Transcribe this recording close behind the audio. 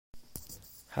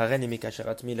הריני מקשר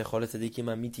עצמי לכל הצדיקים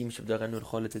האמיתיים שבדורנו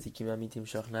לכל הצדיקים האמיתיים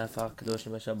שוכני עפר קדוש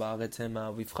למשל בארץ המה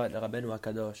ובפחד לרבנו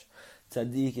הקדוש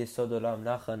צדיק יסוד עולם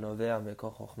נחמן נובע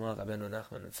מכוח חוכמה רבנו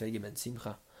נחמן פגי בן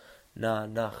שמחה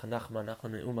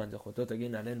נחמן מאומן זכותו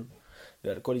תגן עלינו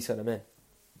ועל כל ישראל אמן.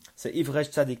 סעיף רש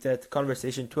צדיק תת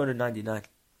conversation 299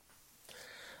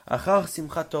 אחר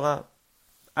שמחת תורה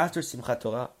after שמחת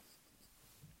תורה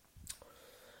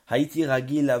הייתי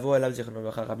רגיל לבוא אליו זיכרונו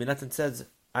לברכה. Rebbe Nathan says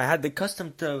I had the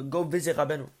custom to go visit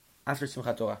Rabbeinu after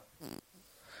Simchat Torah.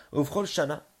 ובכל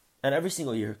שנה, and every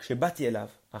single year, כשבאתי אליו,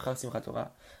 אחר שמחת תורה,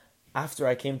 after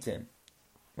I came to him,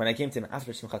 when I came to him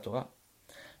after שמחת תורה,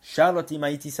 שאל אותי אם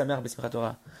הייתי שמח בשמחת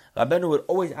תורה. Rabbeinu would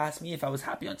always ask me if I was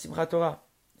happy on שמחת תורה,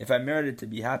 if I merited to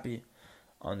be happy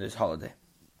on this holiday.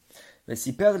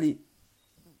 וסיפר לי,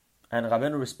 and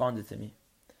Rabbeinu responded to me,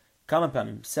 כמה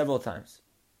פעמים, several times,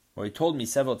 or he told me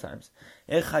several times,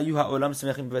 איך היו העולם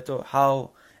שמחים בביתו,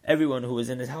 how everyone who was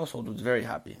in his household was very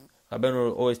happy. Rabbeinu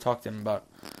would always talk to him about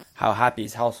how happy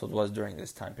his household was during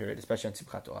this time period, especially on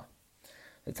Simchat Torah.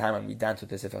 The time when we dance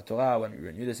with the Sefer Torah, when we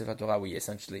renew the Sefer Torah, we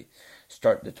essentially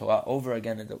start the Torah over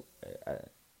again in the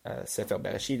Sefer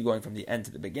Bereshit, going from the end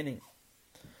to the beginning.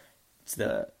 It's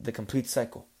the complete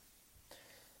cycle.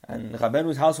 And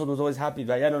Rabbeinu's household was always happy, and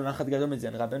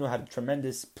Rabbeinu had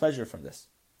tremendous pleasure from this.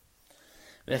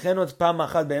 And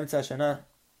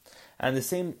the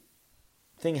same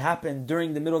thing happened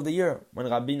during the middle of the year when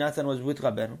Rebbe Nathan was with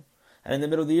Rabbeinu, and in the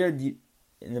middle of the year,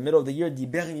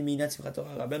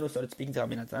 Rabbeinu started speaking to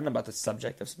Rebbe Nathan about the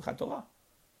subject of Simchat Torah.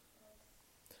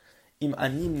 Im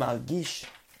ani margish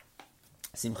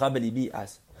simcha belibi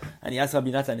as, and he asked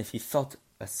Rebbe Nathan if he felt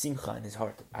a simcha in his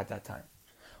heart at that time.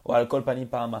 Or al kol panim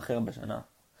pa'am acher b'shana.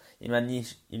 And he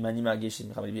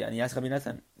asked Rebbe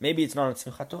Nathan, maybe it's not on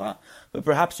Simchat Torah, but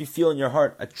perhaps you feel in your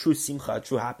heart a true simcha, a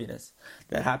true happiness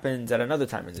that happens at another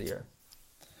time in the year.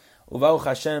 Uvauch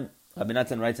Hashem, Rebbe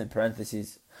Nathan writes in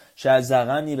parentheses,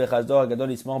 She'azarani bechazdo hagadol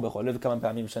yismor b'cholev kama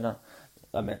pa'amim shana.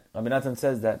 Rebbe Nathan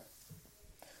says that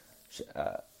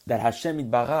Hashem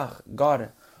Yitbarach,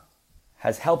 God,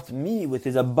 has helped me with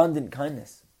His abundant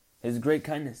kindness, His great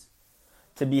kindness,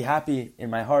 to be happy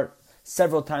in my heart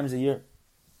several times a year.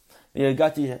 And I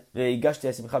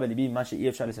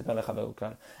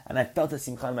felt a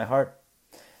simcha in my heart,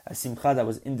 a simcha that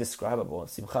was indescribable, a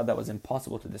simcha that was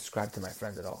impossible to describe to my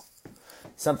friends at all.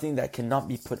 Something that cannot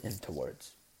be put into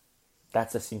words.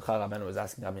 That's the simcha Rabbeinu was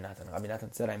asking Rebbe Nathan. Rebbe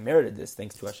Nathan said, I merited this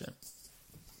thanks to Hashem.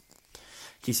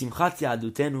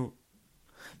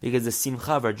 Because the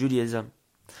simcha of our Judaism,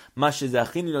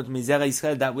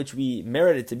 that which we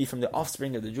merited to be from the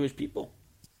offspring of the Jewish people.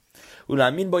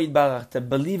 To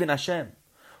believe in Hashem.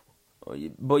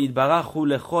 To believe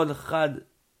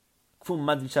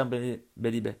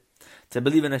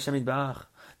in Hashem Yitbarach.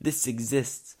 This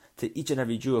exists to each and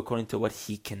every Jew according to what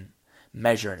he can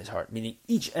measure in his heart. Meaning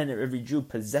each and every Jew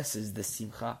possesses the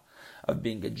simcha of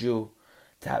being a Jew,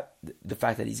 to have the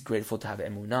fact that he's grateful to have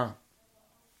emunah,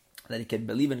 that he can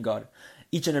believe in God.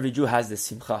 Each and every Jew has this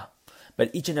simcha. But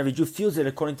each and every Jew feels it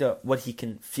according to what he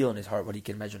can feel in his heart, what he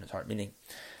can measure in his heart. Meaning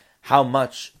how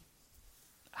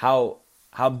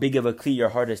big of a kli your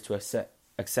heart is to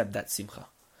accept that simcha.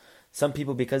 Some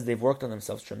people, because they've worked on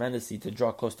themselves tremendously to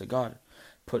draw close to God,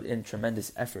 put in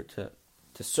tremendous effort to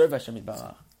serve Hashem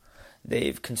Yitbarach.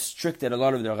 They've constricted a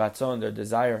lot of their ratzon, their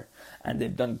desire, and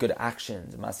they've done good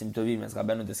actions. Masim tovim, as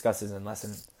Rabbeinu discusses in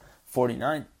lesson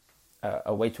 49,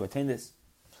 a way to attain this.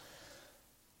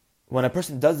 When a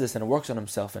person does this and works on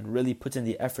himself and really puts in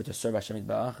the effort to serve Hashem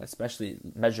Yitbarach, especially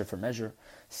measure for measure,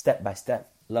 step by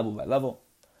step, level by level,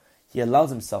 he allows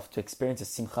himself to experience a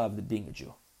simcha of being a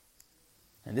Jew.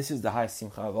 And this is the highest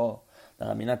simcha of all that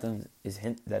Rebbe Nathan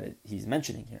he's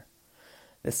mentioning here.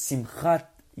 The simchat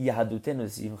yahadutenu, the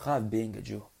simcha of being a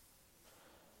Jew.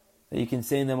 That you can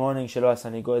say in the morning, Shelo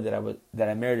asani goy, that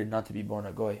I merited not to be born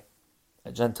a goy,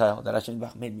 a Gentile, that Hashem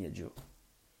Yitbarach made me a Jew.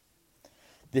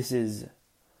 This is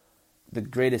the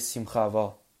greatest simcha of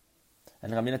all.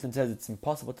 And Rebbe Nathan says it's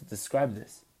impossible to describe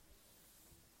this.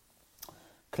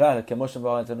 It's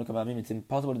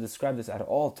impossible to describe this at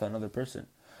all to another person.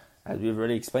 As we've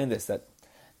already explained this, that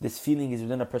this feeling is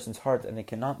within a person's heart and it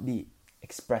cannot be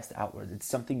expressed outward. It's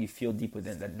something you feel deep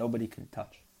within that nobody can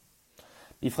touch.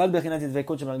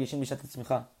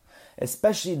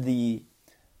 Especially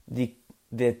the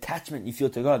attachment you feel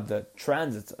to God, the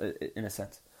transit in a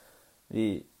sense.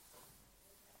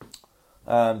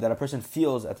 That a person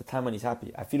feels at the time when he's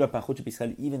happy.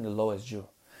 Even the lowest Jew.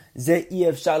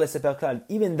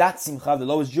 Even that simcha, the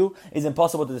lowest Jew, is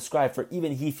impossible to describe, for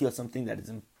even he feels something that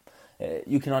is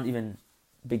you cannot even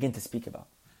begin to speak about.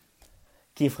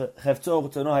 כי חפצו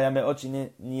ורצונו היה מאוד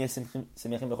שנהיה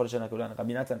שמחים בכל שנה כולנו.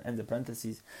 Rabbi Nathan ends the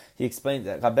parentheses. He explained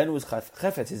that Rabbenu's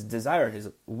chefetz, his desire, his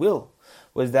will,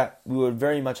 was that we were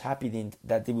very much happy,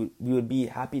 we would be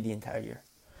happy the entire year.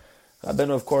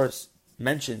 Rabbenu, of course,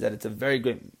 mentions that it's a very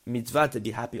great mitzvah to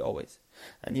be happy always.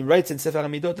 And he writes in Sefer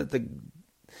HaMidot that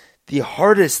the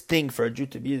hardest thing for a Jew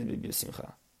to be is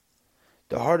simcha.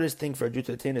 The hardest thing for a Jew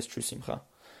to attain is true simcha.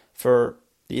 For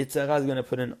the Yetzer Hara is going to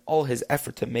put in all his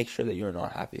effort to make sure that you're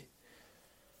not happy.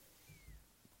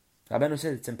 Rabbenu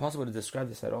said it's impossible to describe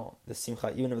this at all, the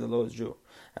simcha, even of the lowest Jew.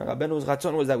 And Rabbenu's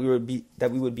ratzon was that we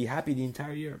would be happy the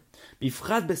entire year.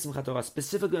 Bifchat besimchat Torah,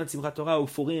 specifically on Simchat Torah,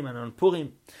 Ufurim and on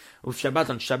Purim, Shabbat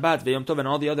on Shabbat, Yom Tov and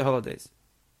all the other holidays.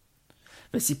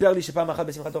 וסיפר לי שפעם אחת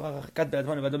בשמחת תורה רקד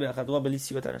בעצמו לבדו בהיעדרו בלי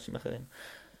סיוע אנשים אחרים.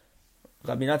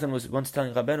 Rebbe Nathan was once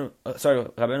telling Rabbenu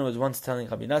was once telling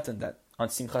Rebbe Nathan that on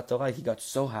Simchat Torah he got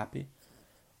so happy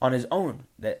on his own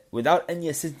that without any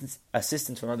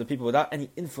assistance from other people, without any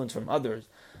influence from others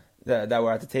that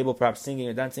were at the table, perhaps singing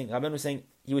or dancing. Rabbenu was saying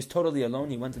he was totally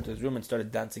alone. He went into his room and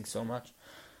started dancing so much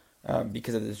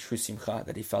because of the true simcha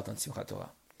that he felt on Simchat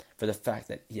Torah, for the fact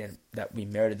that that we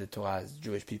merited the Torah as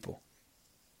Jewish people,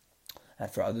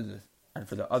 and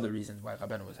for the other reasons why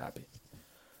Rabbenu was happy.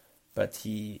 But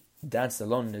he danced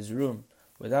alone in his room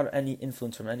without any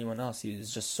influence from anyone else. He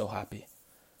was just so happy.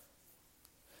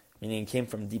 Meaning it came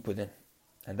from deep within.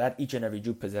 And that each and every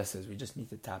Jew possesses. We just need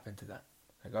to tap into that.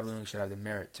 God willing, we should have the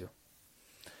merit to.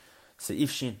 Seif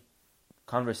Shin,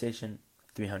 conversation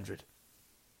 300.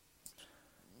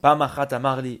 One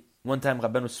time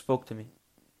Rabbenu spoke to me,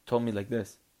 told me like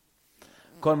this.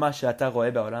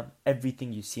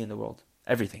 Everything you see in the world.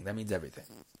 Everything, that means everything.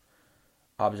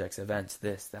 Objects, events,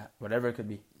 this, that, whatever it could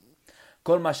be.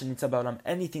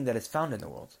 Anything that is found in the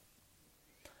world.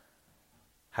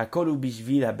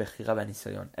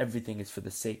 Everything is for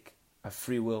the sake of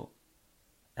free will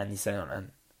and nisayon,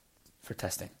 and for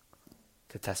testing,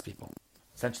 to test people.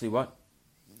 Essentially what?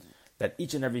 That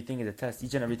each and everything is a test.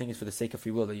 Each and everything is for the sake of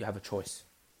free will, that you have a choice.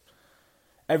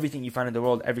 Everything you find in the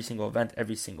world, every single event,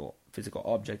 every single physical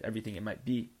object, everything it might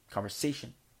be,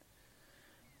 conversation,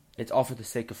 it's all for the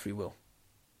sake of free will.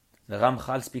 The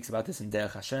Ramchal speaks about this in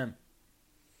Derech Hashem,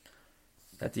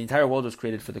 that the entire world was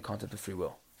created for the concept of free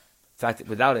will. In fact,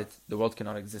 without it, the world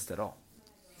cannot exist at all.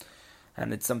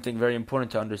 And it's something very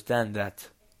important to understand that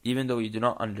even though you do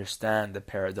not understand the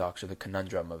paradox or the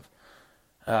conundrum of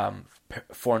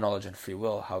foreknowledge and free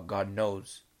will, how God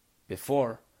knows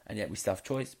before, and yet we still have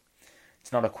choice,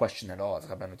 it's not a question at all, as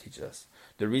Rabbanu teaches us.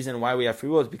 The reason why we have free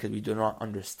will is because we do not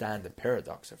understand the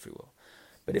paradox of free will.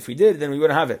 But if we did, then we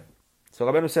wouldn't have it. So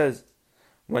Rabbanu says,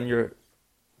 when you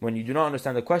do not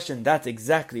understand the question, that's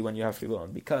exactly when you have free will.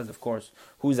 And because, of course,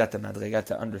 who's at the Madriga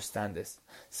to understand this,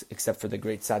 except for the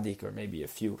great tzaddik, or maybe a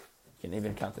few, you can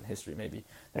even count in history maybe,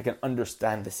 that can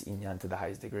understand this inyan to the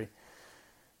highest degree.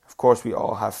 Of course, we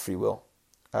all have free will.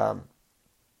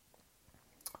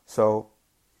 So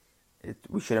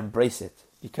we should embrace it,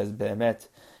 because Be'emet,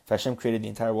 if Hashem created the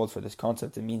entire world for this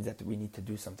concept, it means that we need to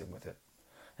do something with it.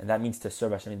 And that means to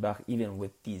serve Hashem Yitbarach even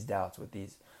with these doubts, with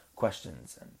these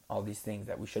questions, and all these things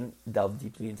that we shouldn't delve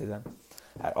deeply into them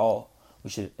at all. We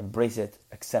should embrace it,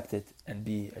 accept it, and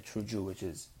be a true Jew, which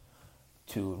is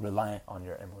to rely on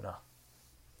your emunah.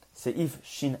 Seif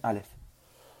Shin Aleph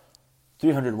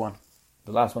 301,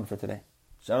 the last one for today.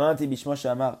 Shamati bishmo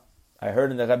she'amar, I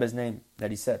heard in the Rebbe's name that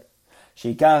he said,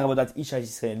 Sheikar avodat isha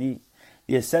Yisraeli,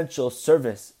 the essential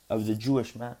service of the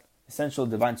Jewish man, essential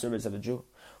divine service of a Jew,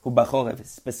 who bachorev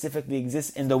specifically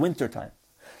exists in the winter time.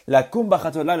 Lakum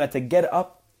b'chatzot, to get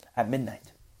up at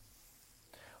midnight.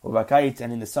 Ubakayit,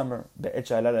 and in the summer, be'et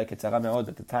sha'alala ketzara me'od,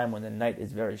 at the time when the night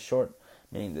is very short,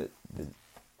 meaning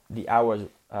the hours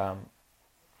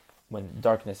when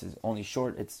darkness is only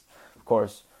short. It's, of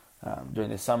course,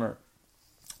 during the summer,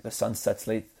 the sun sets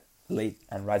late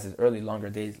and rises early, longer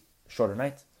days, shorter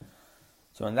nights.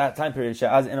 So in that time period,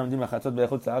 that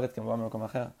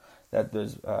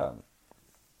there's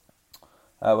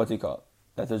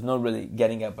that there's no really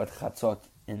getting up at Chatzot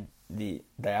in the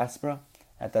diaspora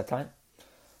at that time,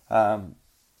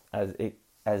 as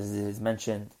is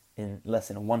mentioned in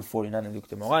lesson 149 in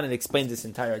Likutei Moharan. It explains this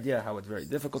entire idea, how it's very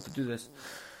difficult to do this.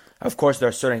 Of course, there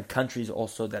are certain countries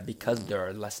also that, because there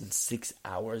are less than 6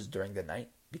 hours during the night,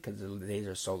 because the days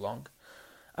are so long,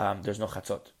 there's no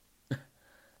Chatzot.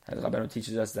 And Rabbanu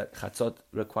teaches us that Chatzot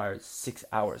requires 6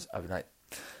 hours of night,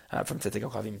 from Tzedek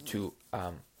HaKavim to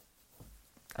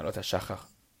Alot HaShachar.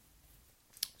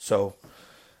 So,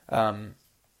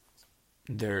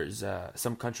 there's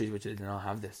some countries which do not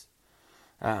have this,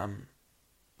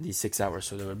 these 6 hours,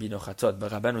 so there will be no Chatzot.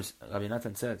 But Rebbe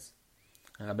Nathan says,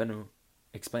 and Rabbanu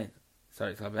explained.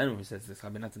 Sorry, it's Rabbeinu who says this.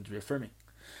 Rebbe Nathan is reaffirming.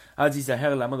 When there's no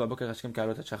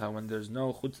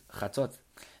chatzot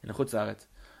in the chutz laaretz,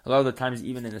 a lot of the times,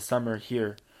 even in the summer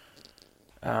here,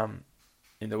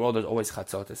 in the world, there's always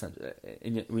chatzot.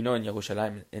 We know in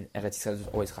Yerushalayim, in Eretz Yisrael, there's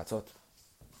always chatzot,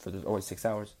 for there's always 6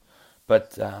 hours.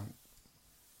 But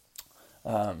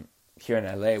here in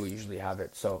LA, we usually have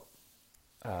it. So,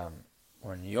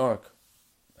 or in New York,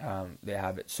 they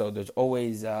have it. So there's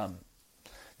always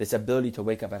this ability to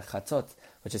wake up at chatzot,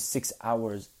 which is 6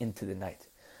 hours into the night.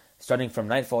 Starting from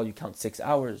nightfall, you count 6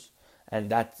 hours,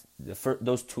 and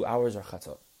those 2 hours are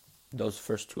chatzot. Those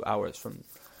first 2 hours from,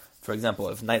 for example,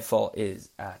 if nightfall is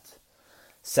at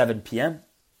 7 p.m.,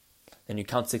 then you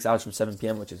count 6 hours from 7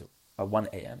 p.m., which is 1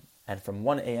 a.m. And from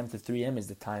 1 a.m. to 3 a.m. is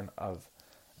the time of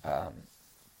chatzot.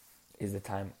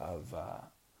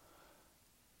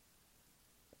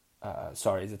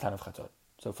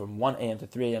 So from 1 a.m. to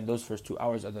 3 a.m., those first 2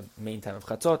 hours are the main time of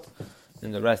chatzot.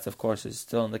 Then the rest, of course, is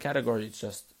still in the category. It's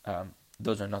just,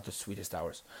 those are not the sweetest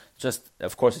hours. Just,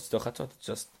 of course, it's still chatzot. It's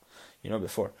just,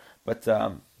 before. But,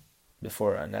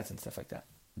 before nets and stuff like that.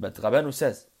 But Rabbeinu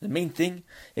says, the main thing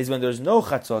is when there's no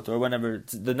chatzot, or whenever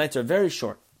the nights are very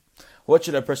short, what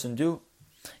should a person do?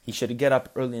 He should get up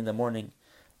early in the morning,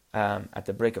 at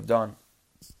the break of dawn,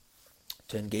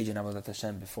 to engage in Avodat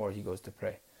Hashem before he goes to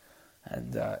pray.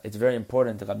 And it's very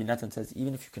important. Rebbe Nathan says,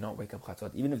 even if you cannot wake up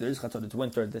chatzot, even if there is chatzot, it's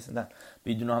winter, this and that,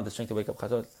 but you do not have the strength to wake up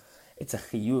chatzot, it's a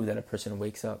chiyuv that a person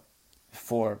wakes up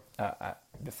before,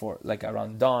 like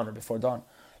around dawn or before dawn,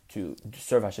 to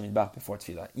serve Hashem Yitbarach before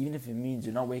tefillah. Even if it means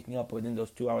you're not waking up within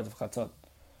those 2 hours of chatzot,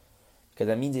 because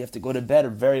that means you have to go to bed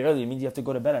very early. It means you have to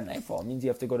go to bed at nightfall. It means you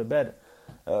have to go to bed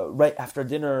right after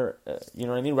dinner. You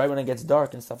know what I mean? Right when it gets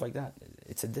dark and stuff like that.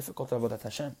 It's a difficult avodat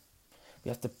Hashem. We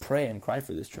have to pray and cry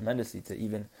for this tremendously to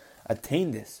even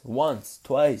attain this once,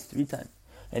 twice, 3 times,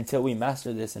 until we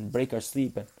master this and break our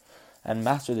sleep and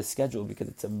master the schedule, because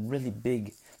it's a really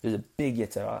big, there's a big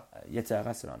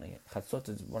Yetzirah surrounding it. Chatzot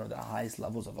is one of the highest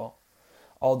levels of all.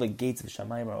 All the gates of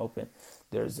Shamayim are open.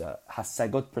 There's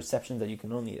hasagot perceptions that you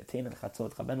can only attain at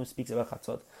Chatzot. Rabbeinu speaks about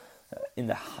Chatzot in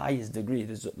the highest degree.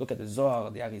 Look at the Zohar,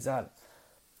 the Arizal.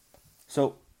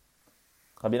 So,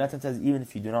 Rebbe Nathan says, even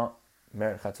if you do not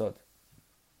merit Chatzot,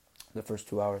 the first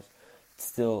 2 hours, it's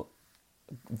still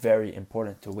very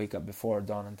important to wake up before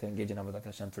dawn and to engage in Avodat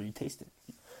Hashem, for you taste it.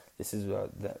 This is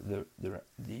the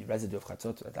residue of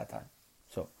Chatzot at that time.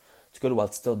 So it's good while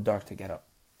it's still dark to get up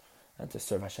and to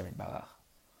serve Hashem Yitbarach.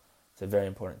 It's a very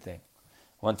important thing.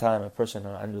 One time a person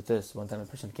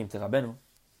came to Rabbeinu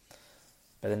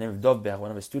by the name of Dovber, one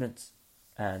of his students,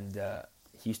 and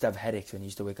he used to have headaches when he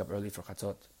used to wake up early for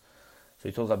Chatzot. So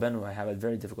he told Rabbeinu, I have a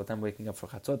very difficult time waking up for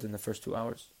Chatzot in the first 2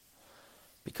 hours,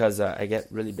 because I get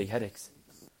really big headaches.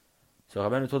 So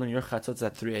Rabbeinu told him, your Chatzot is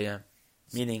at 3 a.m.,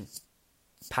 meaning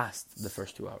past the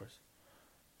first 2 hours.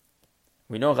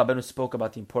 We know Rabbeinu spoke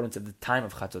about the importance of the time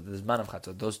of Chatzot, the Zman of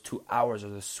Chatzot. Those 2 hours are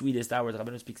the sweetest hours.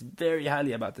 Rabbeinu speaks very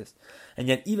highly about this. And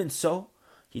yet, even so,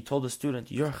 he told the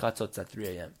student, your Chatzot is at 3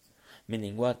 a.m.,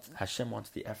 meaning what? Hashem wants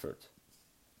the effort.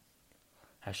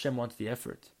 Hashem wants the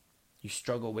effort. You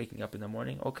struggle waking up in the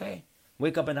morning, okay.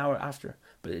 Wake up an hour after,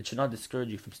 but it should not discourage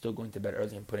you from still going to bed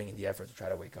early and putting in the effort to try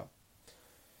to wake up.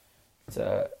 It's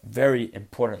a very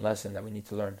important lesson that we need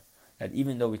to learn, that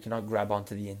even though we cannot grab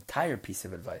onto the entire piece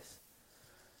of advice,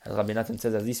 as Rebbe Nathan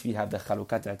says, at least we have the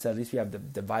chalukat, at least we have the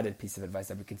divided piece of advice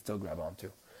that we can still grab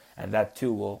onto. And that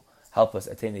too will help us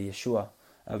attain the Yeshua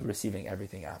of receiving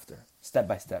everything after. Step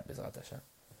by step, B'ezrat Hashem.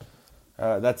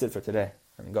 That's it for today.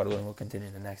 And God willing, we'll continue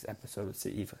in the next episode with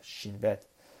Seif Shin Bet,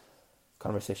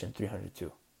 conversation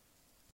 302.